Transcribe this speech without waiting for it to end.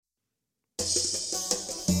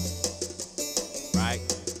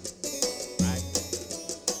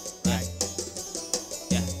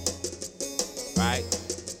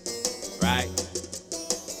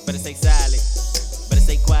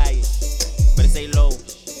stay low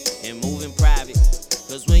and move in private.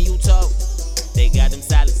 Cause when you talk, they got them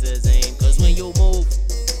silencers aim. Cause when you move,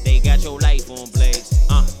 they got your life on blaze.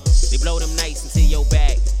 They blow them nights into your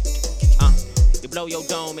back. They blow your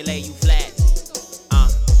dome and lay you flat.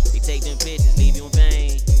 They take them pictures, leave you in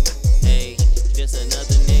vain. Hey, just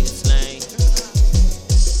another nigga slain.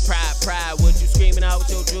 Pride, what you screaming out with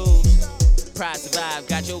your jewels? Pride survive,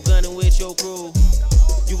 got your gun and with your crew.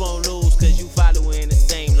 You won't lose cause you following the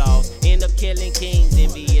same laws. End up killing kings,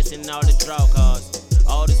 envious and all the draw cards.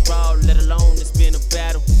 All this brawl, let alone it's been a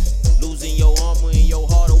battle. Losing your armor and your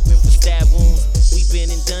heart open for stab wounds. We been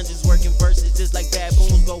in dungeons working verses just like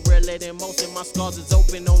baboons. Go realer than most and my scars is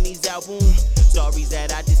open on these albums. Stories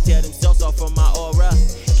that I just tell themselves off from my aura.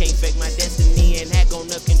 Can't fake my destiny and hack on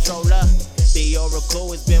the controller. The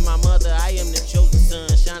oracle has been my mother, I am the chosen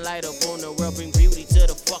son. Shine light up on the world, bring beauty to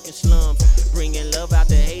the fucking slums. Bringing love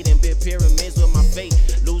out the hate and build pyramids with my fate.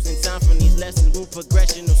 Losing time from these lessons, move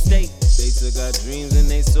progression of state. They took our dreams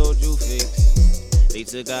and they sold you fakes. They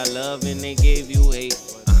took our love and they gave you hate.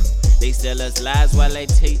 They sell us lies while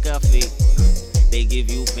they take our fate. They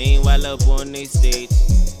give you pain while up on they stage.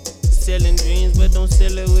 Selling dreams but don't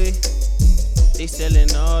sell away. They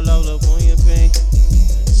selling all up on your pain.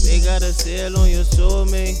 They gotta sell on your soul,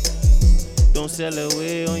 man. Don't sell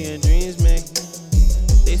away on your dreams, man.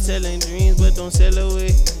 They selling dreams but don't sell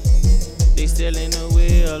away. They selling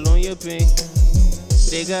away all on your pain.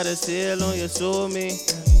 They gotta sell on your soul, man.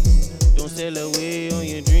 Don't sell away on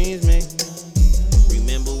your dreams, man.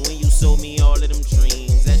 Remember when you sold me all of them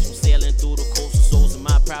dreams? As you sailing through the coastal souls of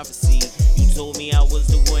my prophecy. You told me I was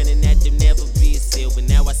the one and that there'd never be a sale. But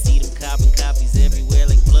now I see them carbon copies everywhere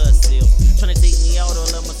like blood seals. Trying to take me out, all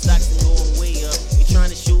of my stocks and going way up. They trying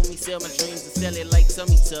to shoot me, sell my dreams and sell it like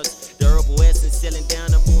tummy tucks. The herbal essence selling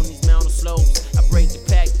down up on these mountain slopes. I break the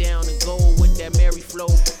pack down and go with that merry flow.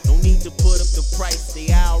 No need to put up the price, they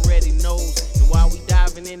already knows. And while we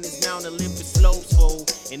diving in this Mount Olympus slopes, fold.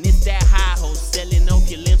 And it's that high hole, selling off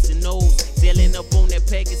your limbs and nose. Sailing up on that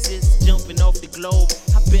Pegasus, jumping off the globe.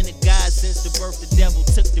 I've been a god since the birth, the devil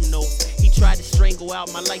took them notes. He tried to strangle out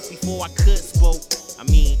my life before I could spoke. I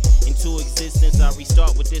mean, into existence, I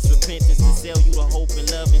restart with this repentance to sell you the hope and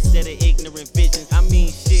love instead of ignorant visions. I mean,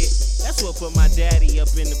 shit, that's what put my daddy up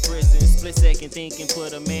in the prison. Split second thinking,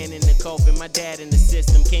 put a man in the coffin. My dad in the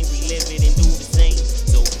system, can't relive it and do the same.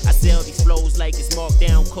 So I sell these flows like it's marked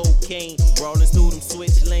down cocaine. Brawling through them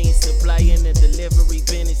switch lanes, supplying the delivery,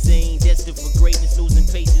 been insane. Destined for greatness, losing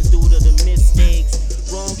patience.